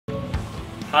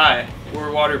Hi, we're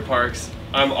Waterparks.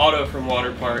 I'm Otto from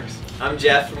Waterparks. I'm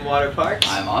Geoff from Waterparks.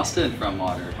 I'm Awsten from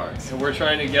Waterparks. And we're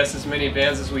trying to guess as many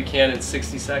bands as we can in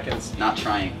 60 seconds. Not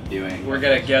trying, doing. We're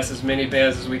gonna guess as many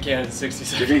bands as we can in 60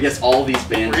 seconds. You're gonna guess all these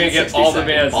bands. We're gonna get all the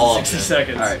bands all in 60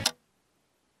 seconds. Alright.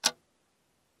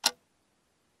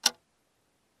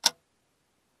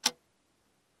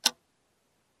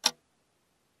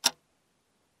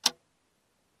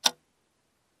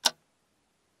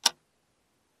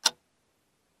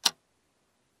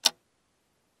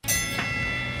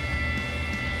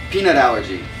 Peanut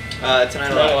allergy.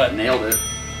 Tonight Alive. Nailed it.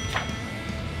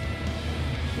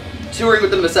 Touring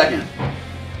with them in a second.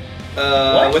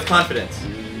 With confidence.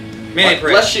 Mayday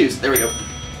Parade. Less shoes. There we go.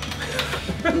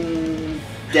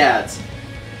 Dads.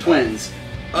 Twins.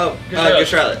 Oh, Good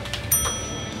Charlotte.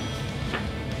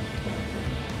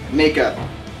 Makeup.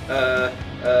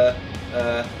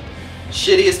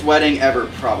 Shittiest wedding ever,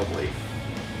 probably.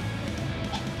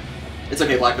 It's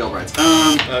okay, Black Veil Brides.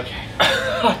 Okay.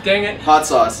 Oh, dang it. Hot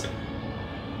sauce.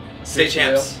 State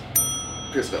Champs.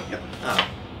 Pierceville, yep. Oh.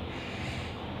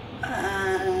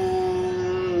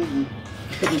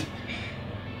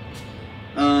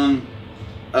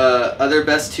 Other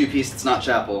best two-piece that's not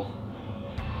Chapel.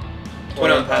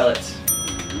 21 Pilots.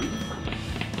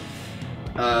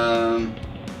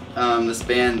 This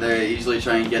band, they usually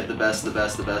try and get the best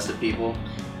of people.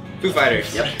 Foo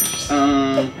Fighters. Yep.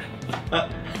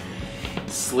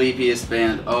 Sleepiest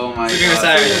band. Oh my Sleeping god.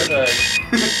 Saturday.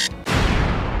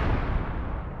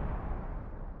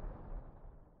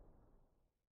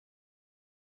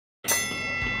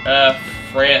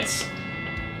 France.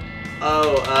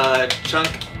 Oh, Chunk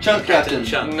Captain.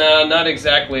 Chunk. No, not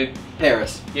exactly.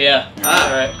 Paris. Yeah.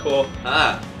 Alright, cool.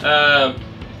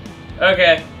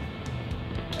 Okay.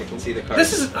 I can see the cards.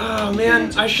 This is, oh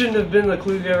man, I shouldn't have been the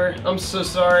clue giver. I'm so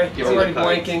sorry. I'm already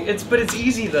blanking. But it's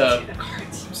easy though.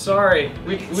 I'm sorry.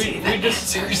 We just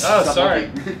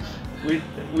sorry.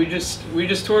 we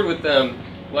just toured with them,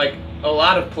 like a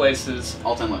lot of places.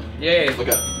 All time low. Yay. Look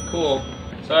up. Cool.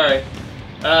 Sorry.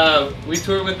 We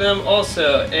toured with them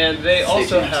also, and they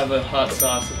also have a hot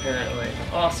sauce apparently.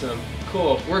 Awesome.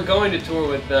 Cool. We're going to tour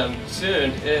with them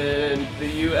soon in the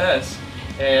US,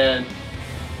 and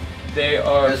they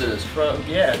are from,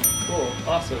 yeah, cool,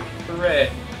 awesome, hooray.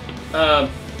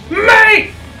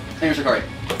 Mate! Amy Shikari.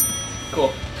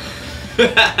 Cool.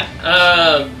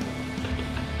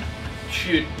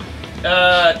 Shoot.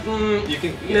 You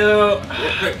can. No.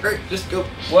 Hurry, just go.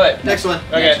 What? Next one.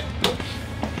 Okay.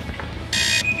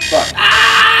 Fuck.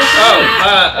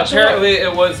 Oh, apparently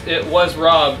it was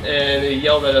Rob, and he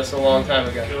yelled at us a long time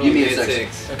ago. You mean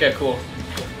 6. Okay, cool.